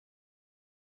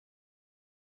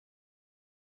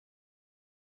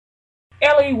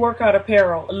LE Workout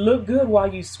Apparel. Look good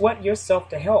while you sweat yourself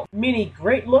to health. Many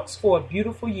great looks for a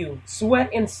beautiful you.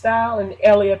 Sweat in style in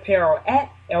LE Apparel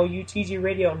at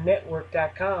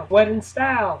LUTGRadioNetwork.com. Sweat in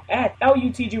style at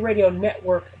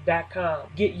LUTGRadioNetwork.com.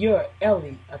 Get your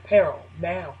LE Apparel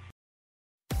now.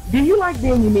 Do you like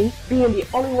being unique, being the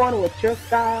only one with your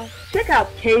style? Check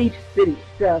out Cage City,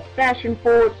 the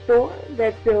fashion-forward store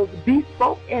that sells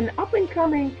bespoke and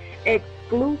up-and-coming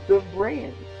exclusive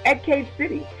brands. At Cage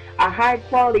City, a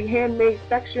high-quality handmade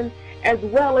section as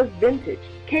well as vintage.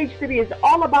 Cage City is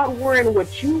all about wearing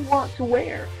what you want to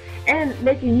wear and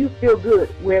making you feel good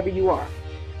wherever you are.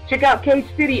 Check out Cage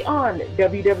City on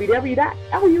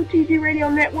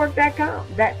www.LUTGRadioNetwork.com.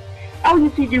 That's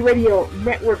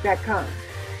LUTGRadioNetwork.com.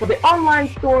 For the online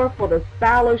store for the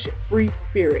stylish free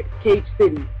spirit, Cage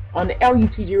City on the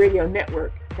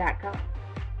LUTGRadioNetwork.com.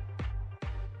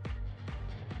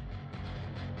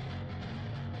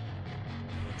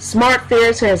 Smart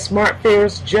Fares has smart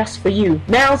fares just for you.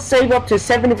 Now save up to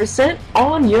 70%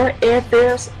 on your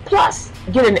airfares, plus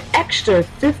get an extra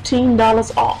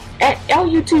 $15 off at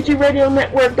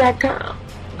LUTGRadioNetwork.com.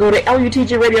 Go to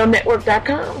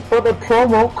LUTGRadioNetwork.com for the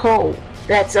promo code.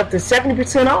 That's up to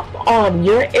 70% off on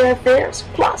your airfares,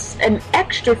 plus an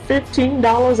extra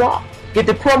 $15 off. Get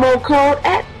the promo code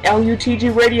at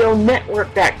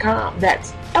LUTGRadioNetwork.com.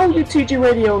 That's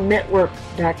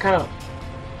LUTGRadioNetwork.com.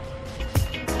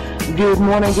 Good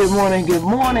morning, good morning, good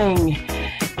morning.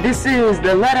 This is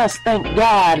the Let Us Thank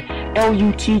God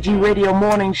LUTG Radio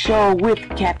Morning Show with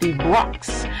Kathy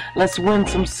Brooks. Let's win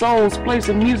some souls, play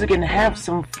some music, and have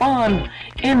some fun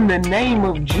in the name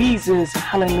of Jesus.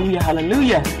 Hallelujah,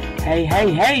 hallelujah. Hey,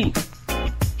 hey, hey.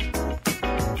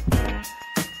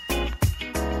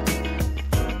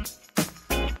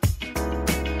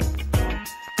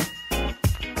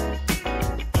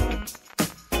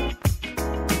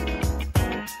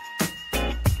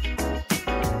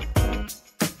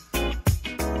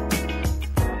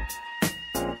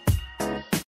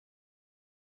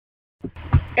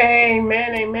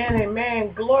 Amen, amen,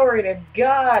 amen. Glory to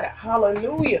God.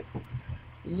 Hallelujah.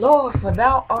 Lord, for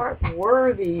thou art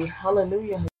worthy.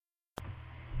 Hallelujah.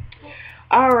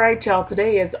 All right, y'all.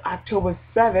 Today is October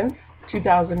 7th,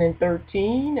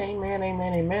 2013. Amen,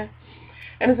 amen, amen.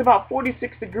 And it's about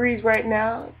 46 degrees right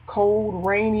now. Cold,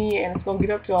 rainy, and it's going to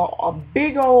get up to a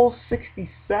big old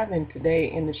 67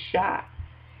 today in the shot.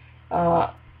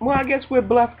 Well, I guess we're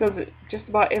blessed because just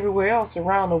about everywhere else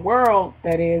around the world,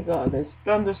 that is, there's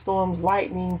thunderstorms,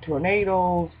 lightning,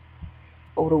 tornadoes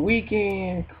over the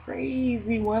weekend,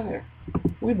 crazy weather.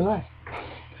 We're blessed.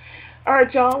 All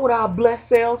right, y'all, with our blessed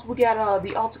selves, we got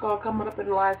the altar call coming up in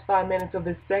the last 5 minutes of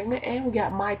this segment, and we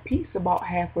got my piece about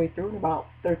halfway through in about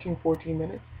 13, 14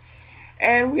 minutes.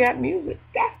 And we got music,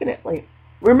 definitely.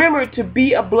 Remember to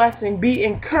be a blessing, be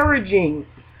encouraging.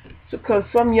 Because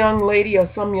some young lady or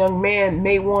some young man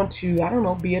may want to, I don't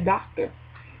know, be a doctor.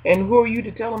 And who are you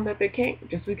to tell them that they can't?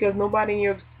 Just because nobody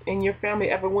in your family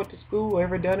ever went to school or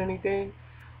ever done anything.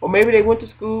 Or maybe they went to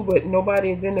school, but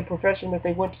nobody is in the profession that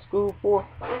they went to school for.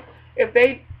 If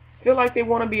they feel like they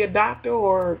want to be a doctor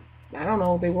or, I don't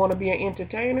know, they want to be an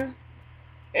entertainer,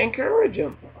 encourage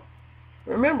them.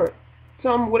 Remember,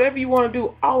 whatever you want to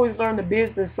do, always learn the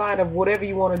business side of whatever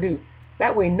you want to do.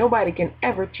 That way nobody can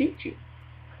ever cheat you.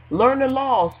 Learn the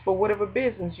laws for whatever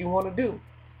business you want to do.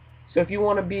 So if you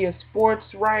want to be a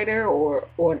sports writer or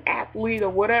an athlete or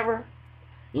whatever,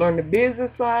 learn the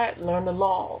business side, learn the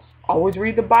laws. Always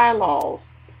read the bylaws,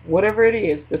 whatever it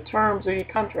is, the terms of your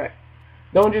contract.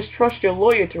 Don't just trust your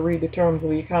lawyer to read the terms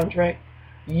of your contract.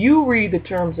 You read the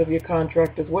terms of your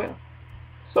contract as well.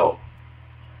 So,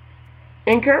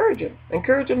 encourage them.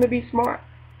 Encourage them to be smart.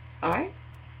 All right?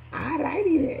 All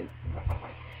righty then.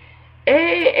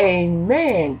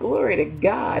 Amen. Glory to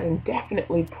God, and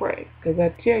definitely pray, because I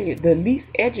tell you, the least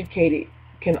educated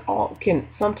can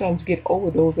sometimes get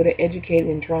over those that are educated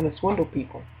and trying to swindle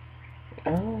people.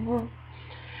 I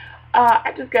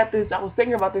just got this. I was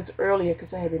thinking about this earlier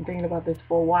because I had been thinking about this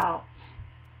for a while.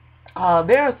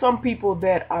 There are some people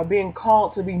that are being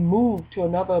called to be moved to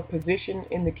another position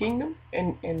in the kingdom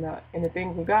and in the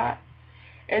things of God,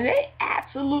 and they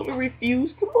absolutely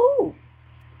refuse to move.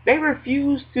 They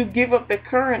refuse to give up the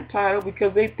current title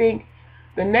because they think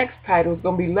the next title is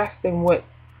going to be less than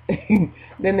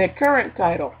than their current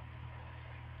title.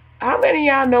 How many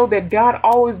of y'all know that God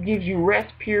always gives you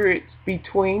rest periods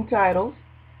between titles?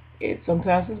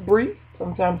 Sometimes it's brief,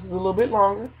 sometimes it's a little bit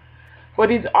longer, but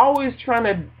He's always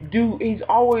He's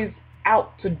always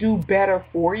out to do better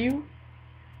for you.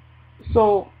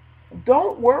 So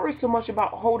don't worry so much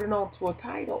about holding on to a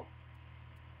title.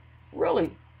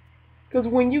 Really. Because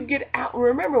when you get out,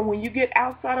 remember, when you get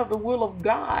outside of the will of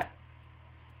God,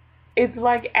 it's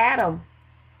like Adam.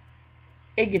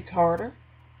 It gets harder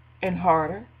and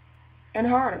harder and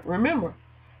harder. Remember,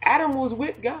 Adam was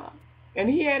with God, and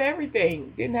he had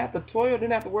everything. Didn't have to toil,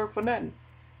 didn't have to work for nothing.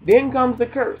 Then comes the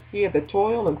curse. He had to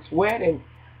toil and sweat and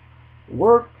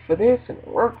work for this and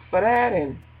work for that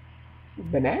and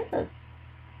bananas.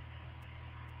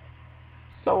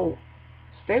 So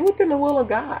stay within the will of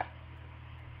God.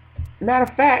 Matter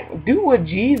of fact, do what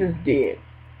Jesus did,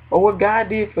 or what God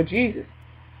did for Jesus.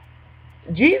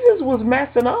 Jesus was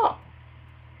messing up.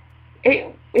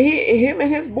 Him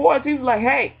and his boys, he was like,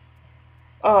 hey,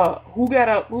 who got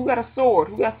a sword?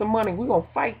 Who got some money? We're going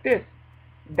to fight this.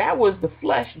 That was the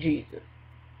flesh Jesus.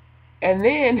 And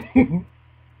then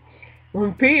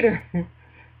when Peter,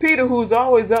 who's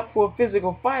always up for a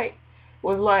physical fight,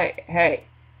 was like, hey,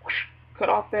 cut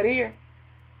off that ear.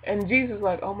 And Jesus was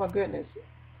like, oh my goodness,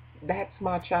 that's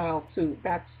my child too.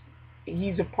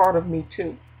 He's a part of me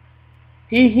too.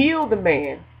 He healed the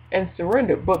man and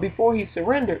surrendered. But before he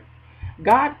surrendered,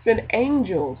 God sent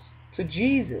angels to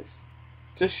Jesus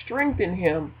to strengthen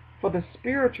him for the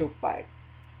spiritual fight.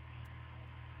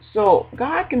 So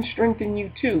God can strengthen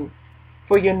you too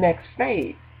for your next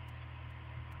phase.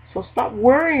 So stop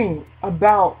worrying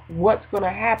about what's going to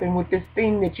happen with this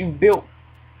thing that you built.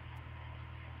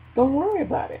 Don't worry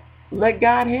about it. Let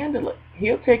God handle it.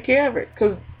 He'll take care of it.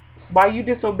 Because by you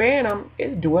disobeying him,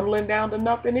 it's dwindling down to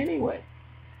nothing anyway.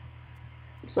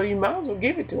 So you might as well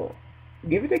give it to him.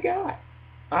 Give it to God.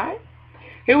 Alright?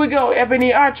 Here we go.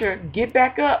 Ebony Archer, get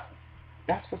back up.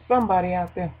 That's for somebody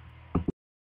out there.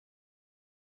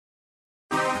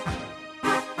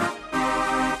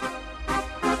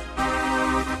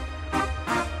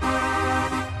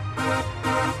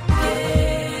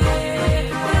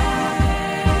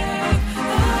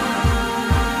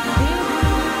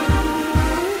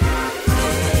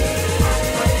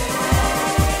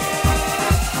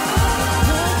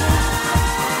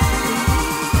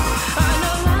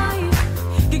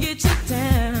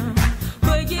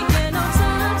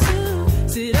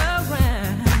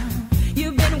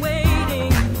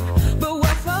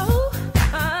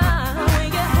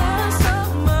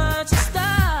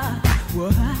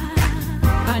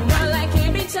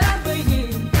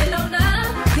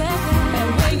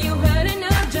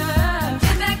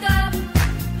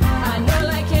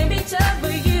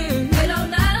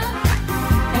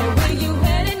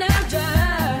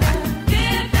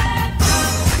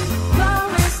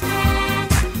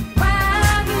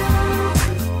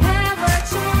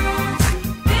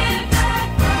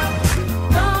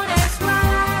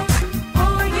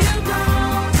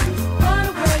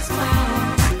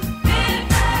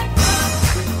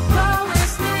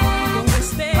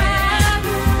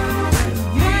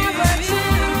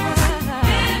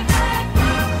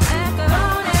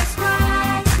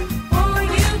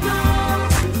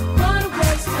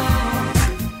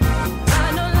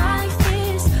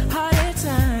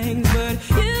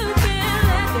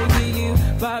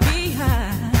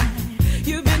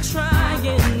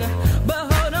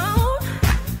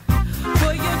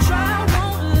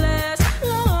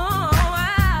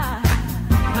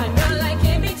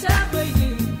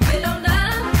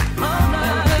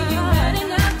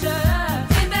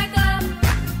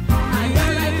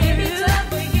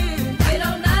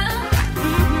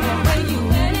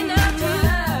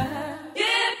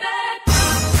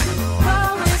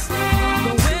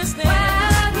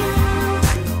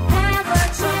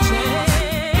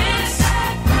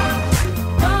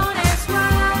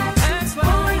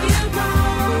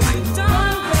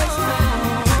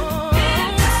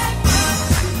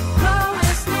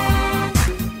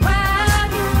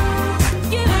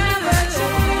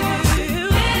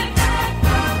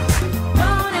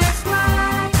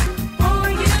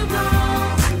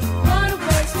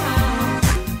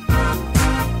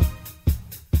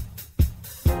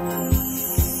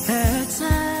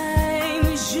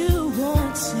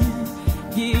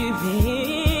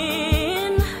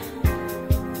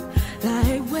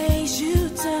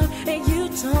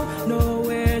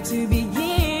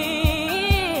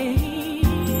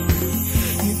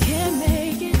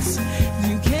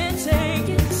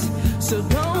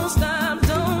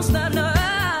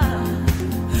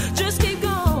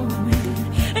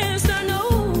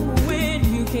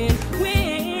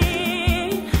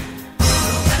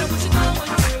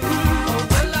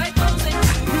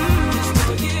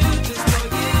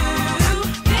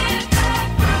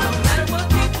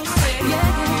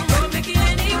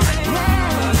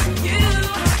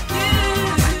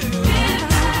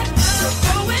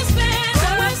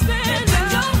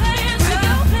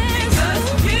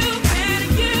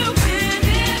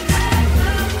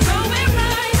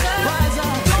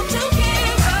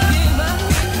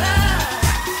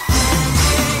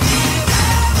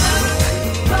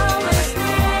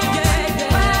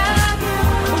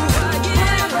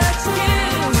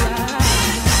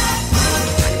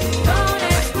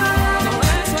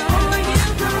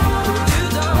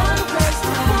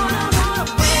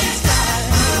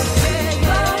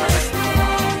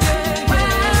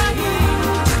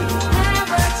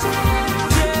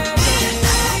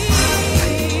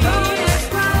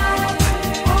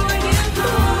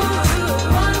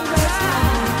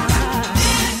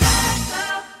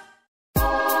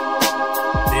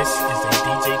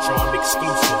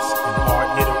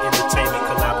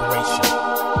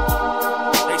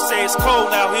 it's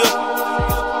cold out here.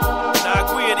 And I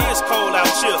agree it is cold out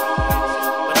here.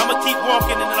 But I'm going to keep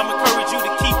walking, and I'm going to encourage you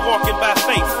to keep walking by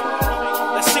faith.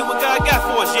 Let's see what God got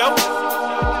for us, yo.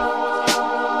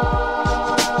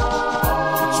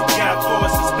 What you got for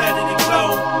us is better than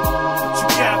gold. What you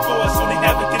got for us only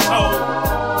heaven can hold.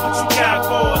 What you got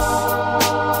for us?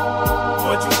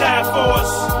 What you got for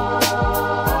us?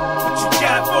 What you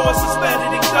got for us is better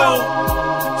than gold.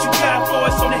 What you got for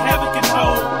us only heaven can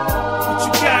hold. What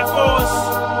you got for us?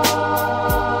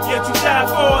 Yeah, you died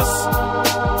for us.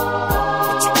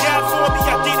 What you got for me,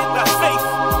 I did it by faith.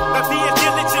 By being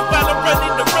diligent while I'm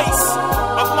running the race.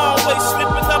 I'm always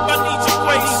slipping up, I need your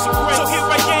grace. So here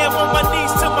I am on my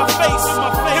knees to my face.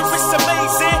 Here it's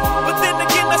amazing, but then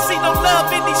again I see no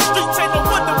love in these streets. Ain't no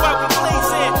wonder why we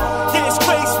blazing. Yeah, it's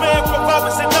crazy, man.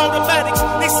 Revolvers and automatics.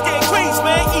 They scared crazy,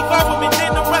 man. Evolve them and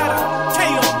then the rider.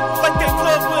 Tatum, like that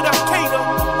club with Al-Qaeda.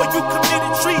 Or you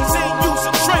committed treason, you's a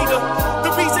traitor.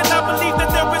 The reason I believe that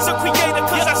there is a creator,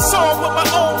 cause I saw him with my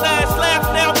own eyes. Laugh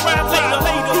now, cry later.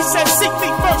 He said, seek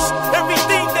me first.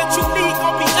 Everything that you need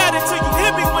gon' be added to you. Hear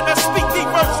me when I speak thee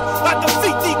verse. I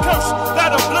defeat thee curse.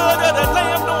 By the blood of the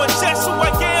lamb, knowing just who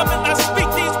I am, and I speak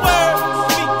these words.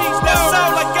 That's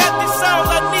all I got, that's all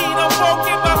I need. I'm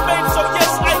walking by faith, so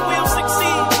yes, I will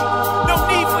succeed. No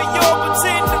need for your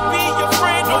pretend to be your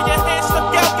friend. On your hands, look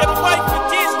out, got a wife with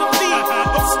kids to feed.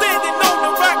 I'm standing on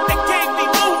the rock that can't be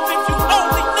moved. If you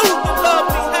only knew the love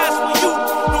he has for you.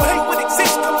 No hate would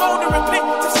exist, come on and repent.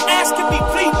 Just asking me,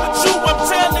 plead with you. I'm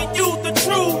telling you the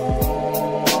truth.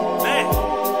 Man,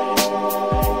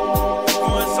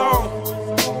 going on.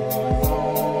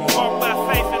 We walk by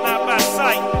faith and not by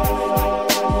sight.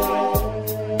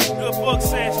 Good book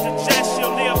says the just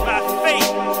shall live by faith.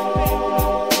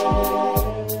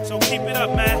 So keep it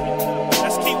up, man.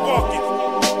 Let's keep walking.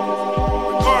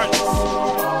 Regardless,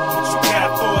 what you got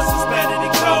for us is better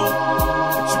than gold.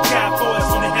 What you got for us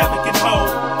only heaven can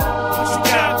hold. What you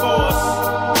got for us?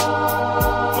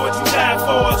 Lord, you died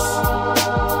for us.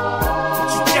 What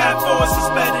you got for us is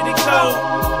better than gold.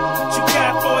 What you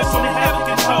got for us only heaven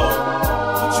can hold.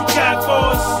 What you got for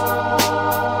us?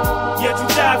 Yeah, you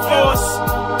died for us.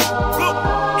 Look,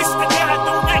 it's the God,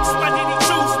 don't ask why did he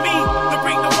choose me to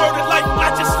bring the word of life.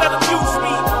 I just let him use me.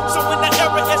 So in the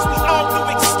era as we all do,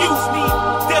 excuse me.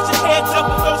 There's your heads up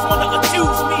and those wanna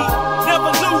accuse me. Never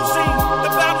losing,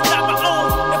 the battle not my own.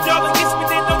 If y'all against me,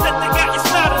 then know that the guy is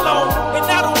not alone. And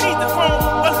I don't need the throne.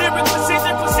 A lyric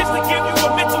precision persists to give you a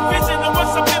mental vision. And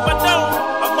once I'm in my dome,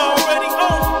 I'm already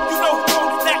on. You know who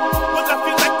coded that. Once I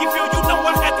feel like you feel, you know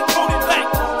I had to code it back.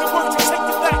 The words you take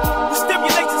it back, we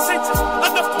stimulate your senses.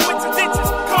 Enough coincidences,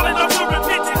 calling out your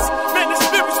repentance. Man, the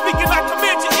spirit speaking, I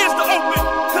command your ears to open.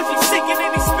 Cause he's singing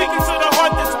and he's speaking to the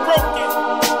heart that's broken.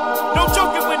 No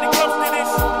joking when it comes to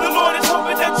this. The Lord is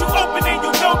hoping that you open and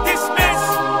you don't dismiss.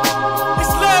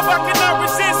 His love I cannot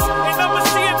resist. And I'ma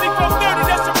see it before 30,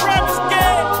 that's a promise,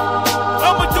 God.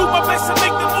 I'ma do my best to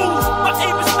make the moves. My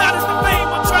aim is not at the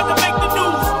fame, I'm trying to make the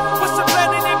news. What's the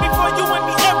planet in before you and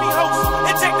me every host?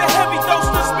 And take the heavy dose,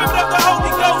 the spirit of the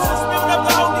Holy Ghost. The spirit of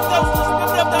the Holy Ghost, the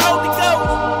spirit of the Holy Ghost.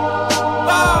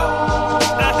 Wow.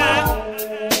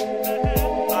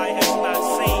 Eye has not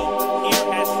seen, ear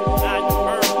has not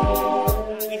heard.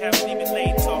 We haven't even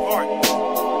laid to heart.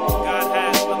 God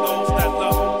has for those that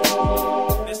love him.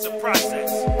 It's a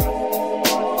process.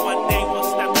 One day, one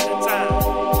step at a time.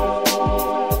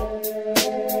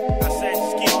 I said,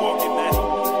 just keep walking, man.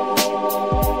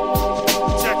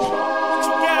 Check it. What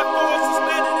you got for us is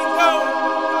better than gold.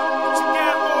 What you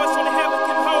got for us only heaven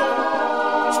can hold.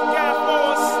 What you got for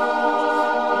us?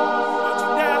 What you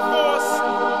got for us?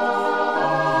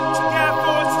 What you got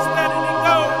for us is better than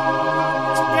gold.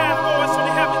 What you got for us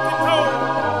only heaven can hold.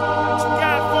 What you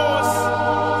got for us?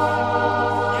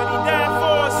 Yeah, he died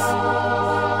for us.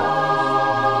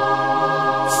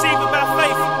 Receive it by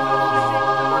faith.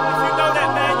 If you know that,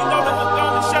 man, you know that we're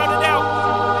going to shout it out.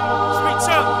 Just reach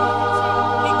up.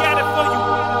 He got it for you.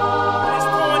 And it's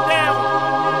pouring down.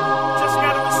 Just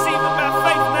got to receive it by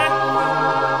faith, man.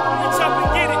 Reach up and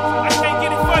get it. I can't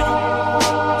get it for you.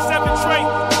 7 Trey,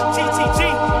 GTG.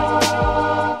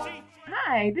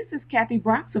 Hi, this is Kathy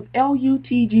Brox of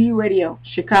LUTG Radio,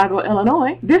 Chicago,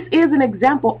 Illinois. This is an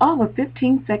example of a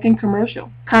 15-second commercial.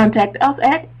 Contact us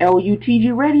at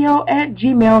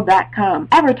lutgradio@gmail.com.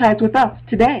 Advertise with us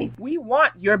today. We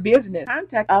want your business.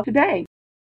 Contact us today.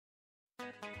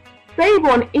 Save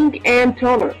on ink and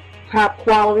toner. Top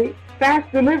quality,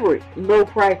 fast delivery, low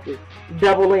prices.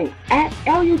 Double ink at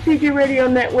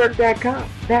lutgradionetwork.com.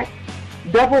 That's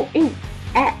double ink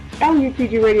at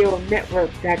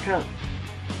lutgradionetwork.com.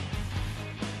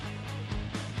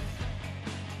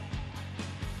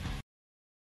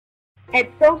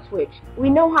 At SoSwitch, we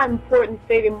know how important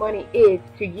saving money is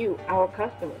to you, our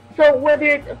customers. So whether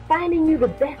it's finding you the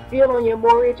best deal on your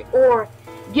mortgage or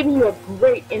giving you a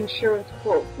great insurance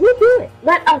quote, we do it.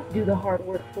 Let us do the hard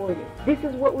work for you. This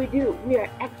is what we do. We are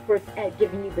experts at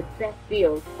giving you the best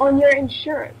deals on your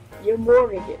insurance, your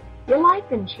mortgages, your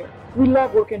life insurance. We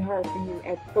love working hard for you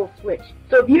at SoSwitch.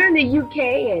 So if you're in the UK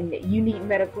and you need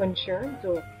medical insurance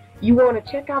or you want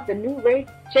to check out the new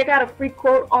rates, check out a free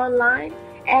quote online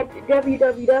at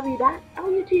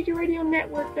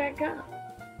www.LUTGRadioNetwork.com.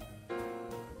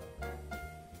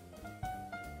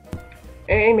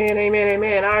 Amen, amen,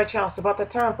 amen. All right, y'all, it's about the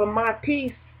time for my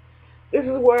piece. This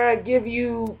is where I give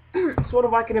you sort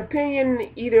of like an opinion,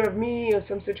 either of me or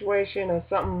some situation or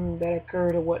something that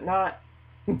occurred or whatnot.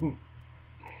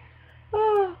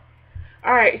 All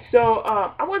right, so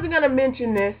I wasn't going to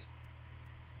mention this,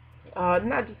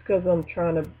 not just because I'm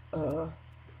trying to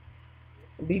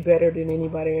be better than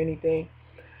anybody or anything.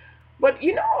 But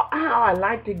you know how I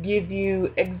like to give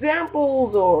you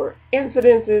examples or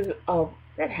incidences of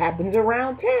that happens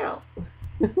around town.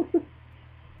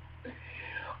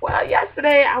 Well,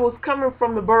 yesterday I was coming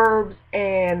from the burbs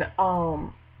and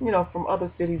from other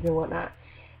cities and whatnot.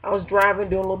 I was driving,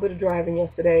 doing a little bit of driving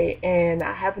yesterday, and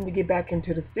I happened to get back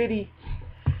into the city.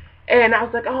 And I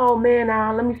was like, oh man,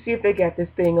 let me see if they got this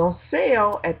thing on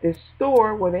sale at this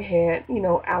store where they had,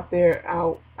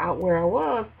 out where I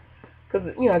was, because,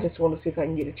 I just wanted to see if I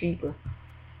can get it cheaper.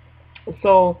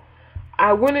 So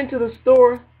I went into the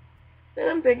store, and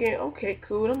I'm thinking, okay,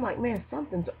 cool. And I'm like, man,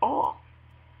 something's off.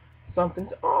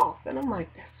 Something's off. And I'm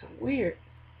like, that's so weird.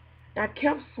 And I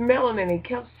kept smelling it and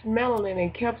kept smelling it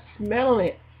and kept smelling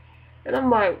it. And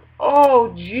I'm like,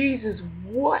 oh, Jesus,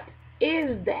 what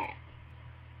is that?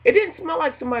 It didn't smell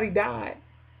like somebody died.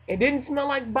 It didn't smell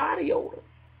like body odor.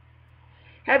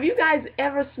 Have you guys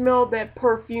ever smelled that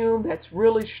perfume that's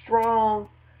really strong?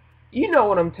 You know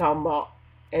what I'm talking about.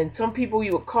 And some people,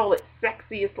 you would call it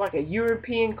sexy. It's like a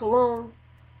European cologne.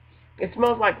 It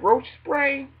smells like roach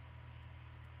spray.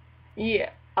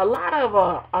 Yeah, a lot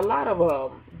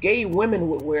of gay women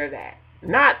would wear that.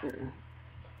 Not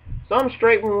some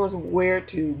straight ones would wear it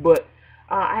too, but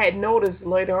I had noticed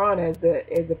later on as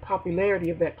the popularity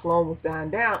of that cologne was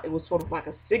dying down, it was sort of like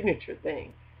a signature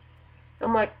thing.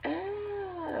 I'm like,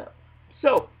 ah.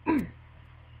 So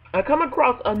I come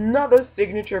across another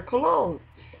signature cologne.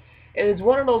 And it's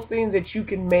one of those things that you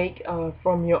can make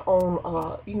from your own,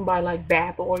 you can buy like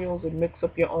bath oils and mix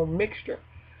up your own mixture.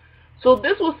 So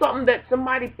this was something that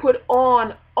somebody put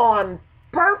on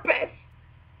purpose.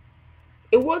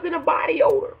 It wasn't a body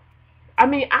odor. I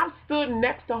mean, I've stood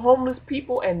next to homeless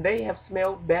people and they have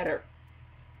smelled better.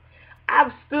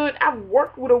 I've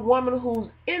worked with a woman whose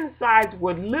insides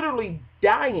were literally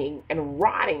dying and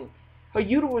rotting. Her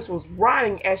uterus was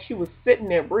rotting as she was sitting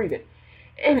there breathing.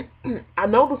 And I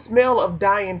know the smell of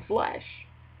dying flesh.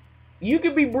 You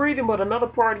could be breathing, but another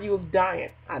part of you is dying.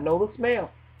 I know the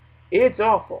smell. It's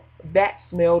awful. That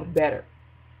smelled better.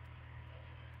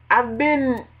 I've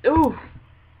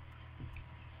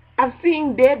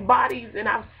seen dead bodies and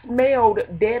I've smelled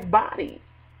dead bodies.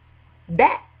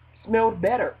 That smelled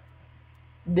better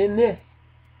than this.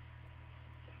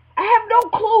 I have no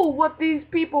clue what these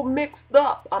people mixed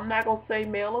up. I'm not going to say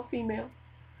male or female.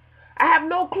 I have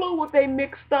no clue what they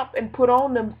mixed up and put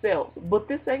on themselves, but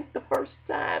this ain't the first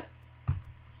time.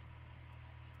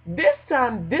 This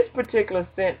time, this particular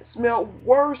scent smelled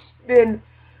worse than...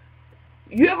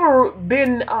 You ever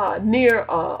been near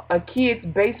a kid's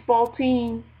baseball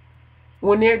team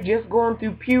when they're just going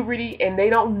through puberty and they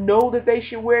don't know that they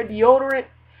should wear deodorant?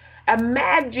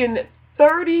 Imagine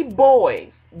 30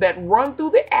 boys that run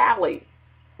through the alley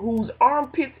whose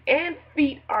armpits and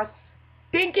feet are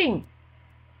stinking.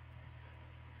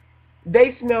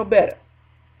 They smell better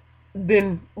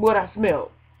than what I smelled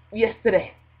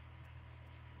yesterday.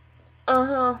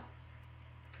 So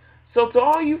to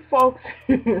all you folks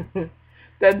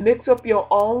that mix up your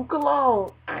own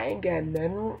cologne, I ain't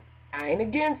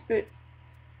against it.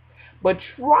 But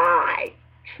try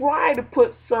to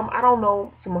put some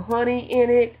honey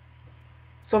in it,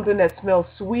 something that smells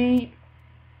sweet.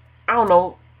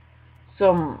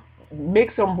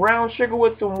 Mix some brown sugar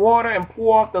with some water and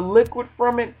pour off the liquid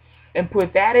from it and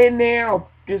put that in there, or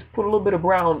just put a little bit of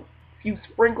few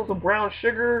sprinkles of brown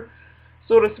sugar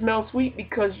so it smells sweet,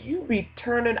 because you be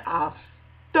turning our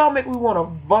stomach. We want to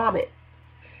vomit.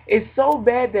 It's so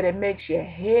bad that it makes your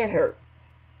head hurt.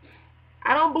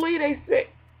 I don't believe they sick.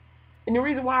 And the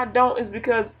reason why I don't is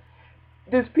because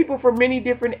there's people from many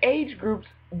different age groups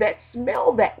that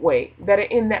smell that way, that are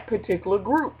in that particular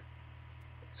group.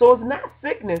 So it's not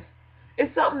sickness.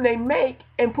 It's something they make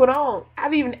and put on.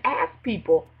 I've even asked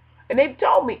people And they've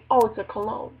told me, oh, it's a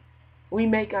cologne. We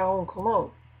make our own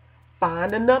cologne.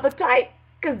 Find another type,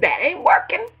 because that ain't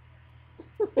working.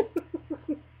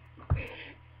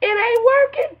 It ain't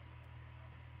working.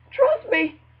 Trust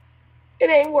me, it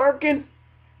ain't working.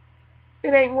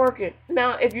 It ain't working.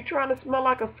 Now, if you're trying to smell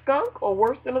like a skunk or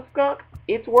worse than a skunk,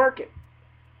 it's working.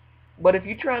 But if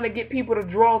you're trying to get people to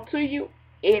draw to you,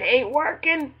 it ain't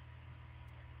working.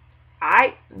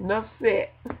 Alright, enough said.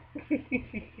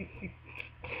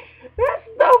 That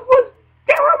stuff was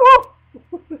terrible.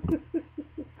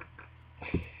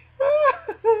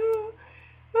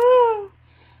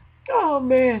 Oh,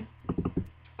 man.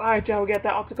 Alright, y'all, we got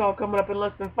that altar call coming up in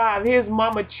less than 5. Here's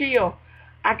Mama Chill.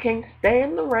 I can't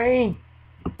stand the rain.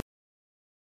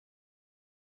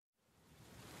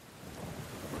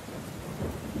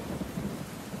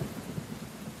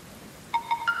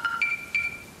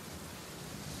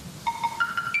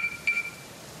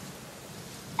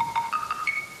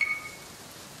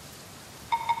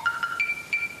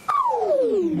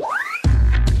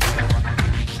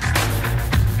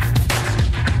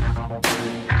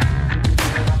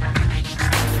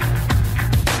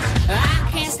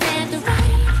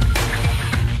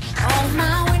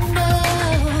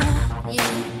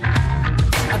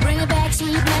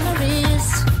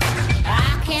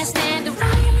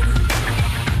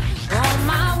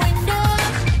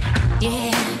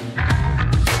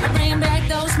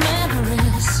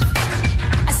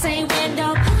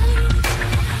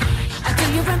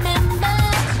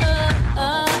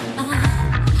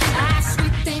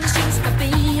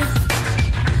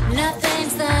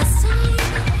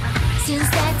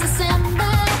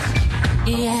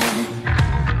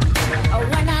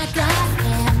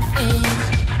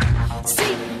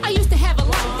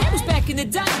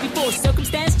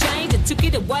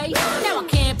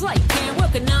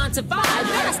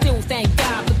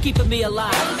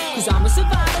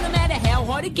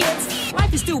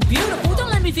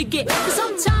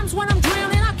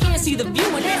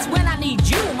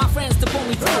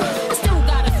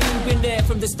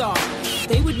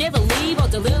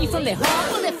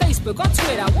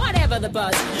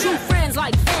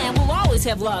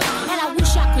 Have love, and I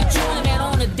wish I could join them out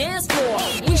on the dance floor.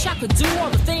 Wish I could do all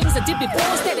the things I did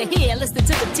before. Instead of here, listening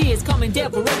to the tears coming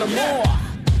down forevermore.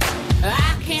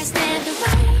 I can't stand the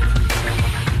rain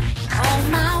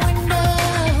on my window.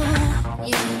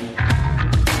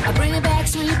 Yeah, I bring it back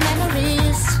sweet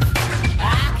memories.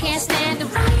 I can't stand the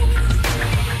rain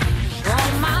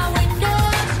on my window.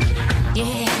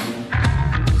 Yeah,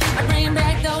 I bring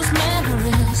back those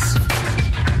memories.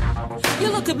 You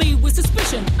look at me with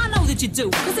suspicion. I know that you do.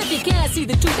 Cause if you can't see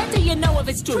the truth, how do you know if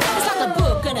it's true? It's like a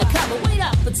book and a cover. Wait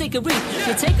up and take a read.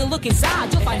 You take a look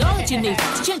inside, you'll find all that you need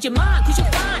to change your mind. Cause you'll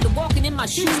find that walking in my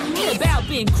shoes ain't about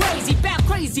being crazy, about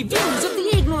crazy views of the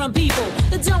ignorant people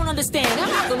that don't understand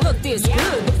how I can look this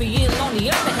good, but be ill on the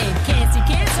other hand. Can't see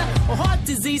cancer or heart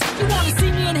disease. You wanna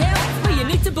see me in hell? Well, you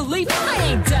need to believe I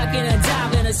ain't ducking and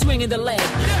diving and swinging the leg.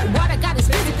 What I got is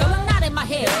physical and not in my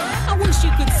head. I wish you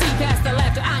could see past the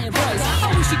laughter I embrace.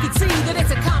 I wish you could see that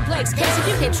it's a complex case. If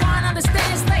you can try and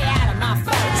understand, stay out of my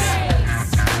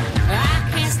face. I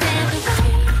can't stand the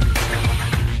rain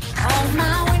on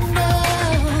my window.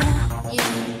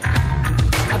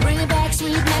 Yeah, I bring it back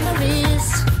sweet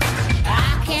memories.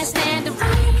 I can't stand the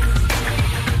rain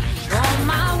on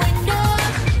my window.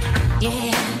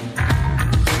 Yeah,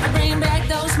 I bring back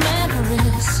those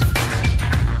memories.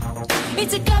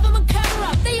 It's a government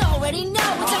cover-up, they already know.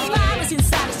 It's a virus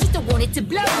inside us, just don't want it to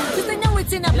blow. Cause they know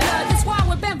it's in our blood, that's why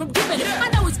we're banned from giving it. I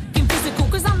know it's physical,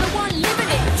 cause I'm the one living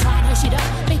it. Try and hush it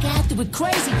up, make out that we're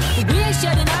crazy. But we're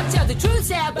shutting up, tell the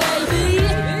truth out, baby.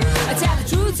 I tell the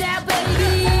truth out,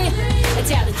 baby. I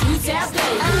tell the truth out,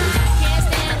 baby. I can't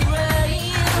stand the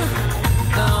rain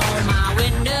on my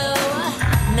window.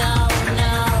 No,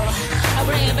 no, I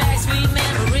bring back sweet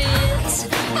memories.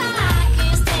 I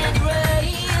can't stand the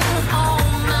rain on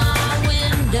my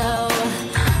window.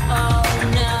 Oh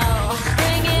no,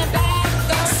 bring it back,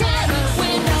 those seven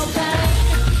window pane.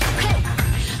 Hey,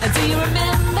 do you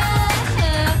remember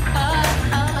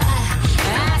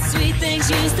how sweet things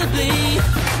used to be?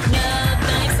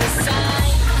 Nothing's the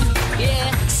same, yeah,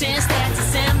 since that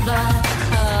December.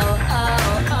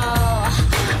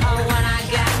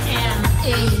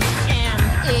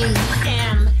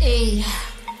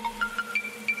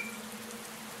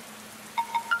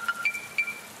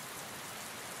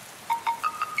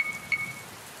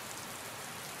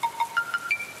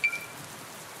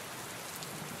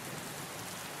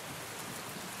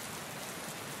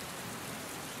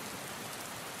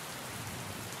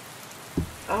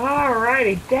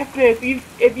 righty, definitely.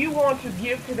 If you want to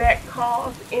give to that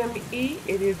cause, ME,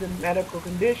 it is a medical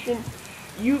condition.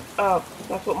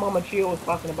 That's what Mama Chill was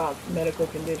talking about, medical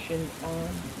condition.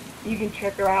 You can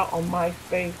check her out on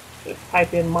MySpace. Just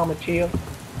type in Mama Chill.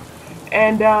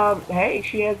 And hey,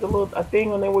 she has a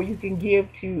thing on there where you can give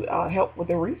to help with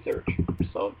the research.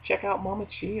 So check out Mama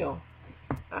Chill.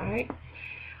 All right.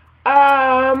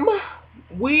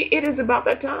 It is about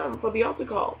that time for the altar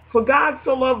call. For God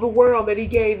so loved the world that he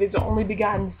gave his only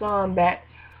begotten Son, that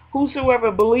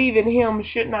whosoever believe in him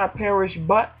should not perish,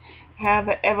 but have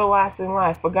an everlasting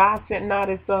life. For God sent not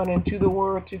his Son into the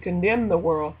world to condemn the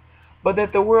world, but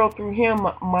that the world through him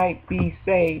might be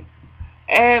saved.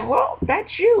 And, well,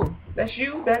 that's you. That's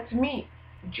you. That's me.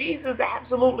 Jesus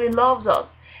absolutely loves us,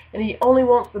 and he only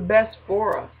wants the best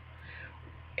for us.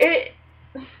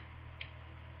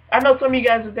 I know some of you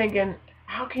guys are thinking,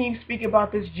 how can you speak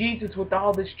about this Jesus with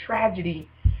all this tragedy?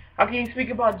 How can you speak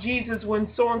about Jesus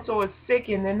when so-and-so is sick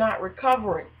and they're not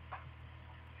recovering?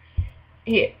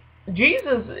 Yeah,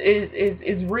 Jesus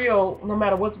is real no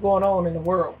matter what's going on in the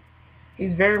world.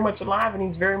 He's very much alive and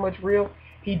he's very much real.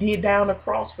 He did die on the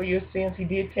cross for your sins. He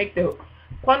did take the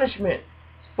punishment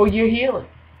for your healing.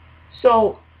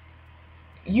 So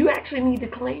you actually need to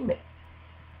claim it.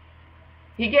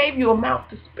 He gave you a mouth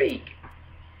to speak.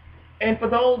 And for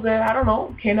those that, I don't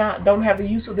know, don't have the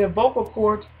use of their vocal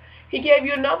cords, he gave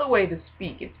you another way to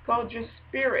speak. It's called your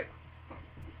spirit.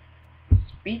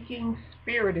 Speaking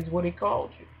spirit is what he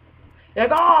called you. You're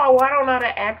like, oh, I don't know how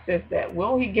to access that.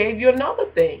 Well, he gave you another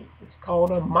thing. It's called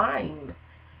a mind.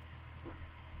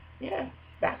 Yeah,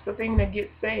 that's the thing that gets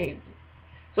saved.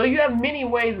 So you have many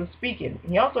ways of speaking.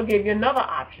 He also gave you another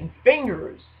option,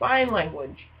 fingers, sign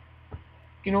language. You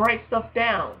can write stuff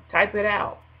down, type it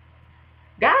out.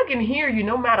 God can hear you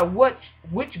no matter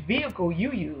which vehicle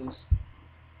you use.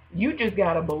 You just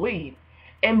got to believe.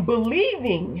 And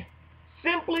believing,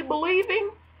 simply believing,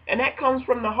 and that comes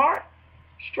from the heart,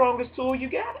 strongest tool you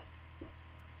got it.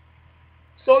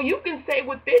 So you can say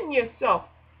within yourself,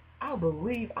 I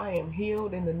believe I am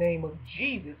healed in the name of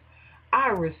Jesus. I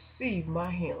receive my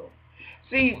healing.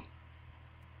 See,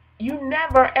 you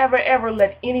never, ever, ever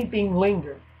let anything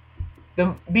linger.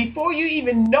 Before you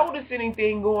even notice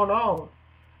anything going on,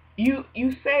 you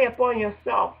say upon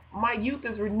yourself, my youth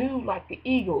is renewed like the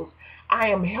eagles. I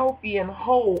am healthy and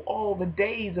whole all the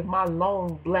days of my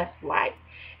long blessed life.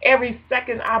 Every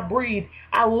second I breathe,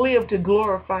 I live to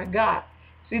glorify God.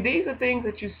 See, these are things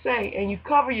that you say, and you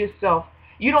cover yourself.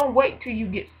 You don't wait till you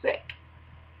get sick.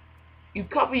 You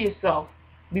cover yourself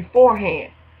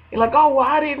beforehand. You're like, oh, well,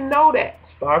 I didn't know that.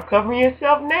 Start covering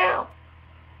yourself now.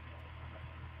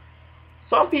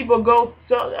 Some people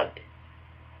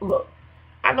look,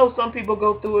 I know some people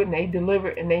go through it and they deliver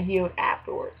and they healed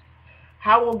afterwards.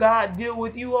 How will God deal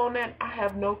with you on that? I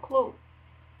have no clue.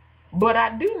 But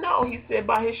I do know, he said,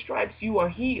 by his stripes you are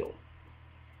healed.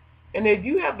 And if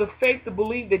you have the faith to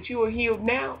believe that you are healed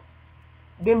now,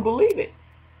 then believe it.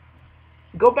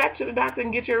 Go back to the doctor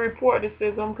and get your report that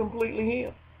says I'm completely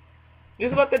healed.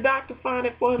 Just let the doctor find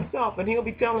it for himself, and he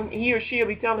or she will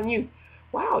be telling you,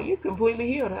 wow, you're completely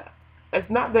healed. It's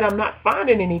not that I'm not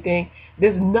finding anything.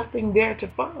 There's nothing there to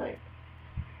find.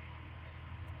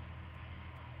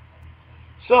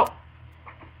 So,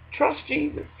 trust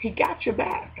Jesus. He got your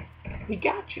back. He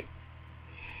got you.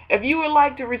 If you would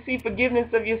like to receive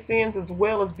forgiveness of your sins as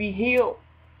well as be healed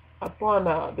upon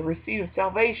the receipt of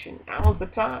salvation, now's the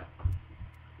time.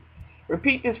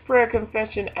 Repeat this prayer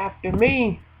confession after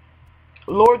me.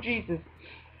 Lord Jesus,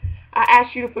 I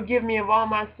ask you to forgive me of all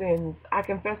my sins. I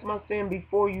confess my sin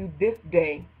before you this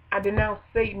day. I denounce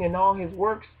Satan and all his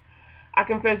works. I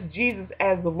confess Jesus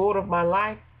as the Lord of my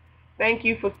life. Thank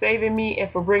you for saving me and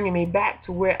for bringing me back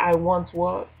to where I once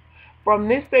was. From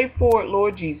this day forward,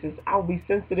 Lord Jesus, I will be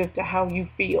sensitive to how you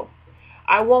feel.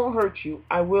 I won't hurt you.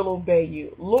 I will obey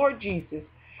you. Lord Jesus,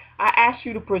 I ask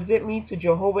you to present me to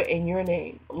Jehovah in your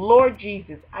name. Lord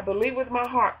Jesus, I believe with my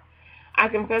heart, I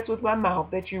confess with my mouth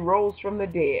that you rose from the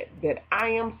dead, that I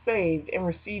am saved and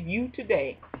receive you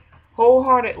today,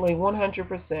 wholeheartedly,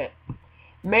 100%.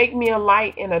 Make me a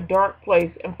light in a dark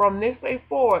place, and from this day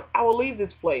forward, I will leave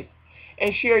this place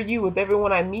and share you with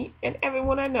everyone I meet and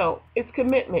everyone I know. It's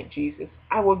commitment, Jesus.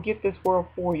 I will get this world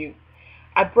for you.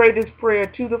 I pray this prayer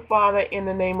to the Father in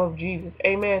the name of Jesus.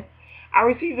 Amen. I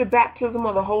receive the baptism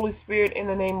of the Holy Spirit in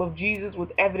the name of Jesus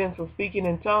with evidence of speaking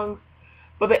in tongues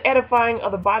for the edifying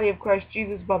of the body of Christ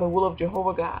Jesus by the will of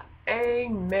Jehovah God.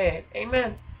 Amen.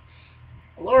 Amen.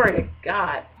 Glory to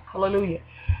God. Hallelujah.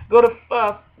 Go to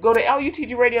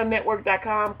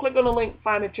LUTGRadioNetwork.com. Click on the link,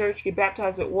 find a church, get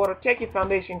baptized with water, take your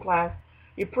foundation class,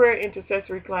 your prayer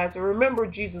intercessory class. And remember,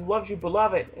 Jesus loves you,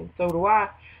 beloved, and so do I.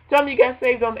 Tell me you got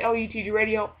saved on the LUTG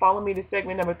Radio. Follow me to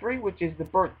segment number 3, which is the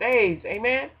birthdays.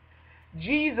 Amen.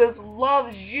 Jesus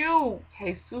loves you.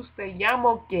 Jesús te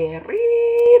llamo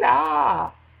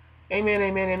querida. Amen,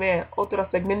 amen, amen. Otra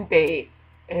segmente.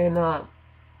 En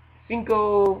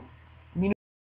 5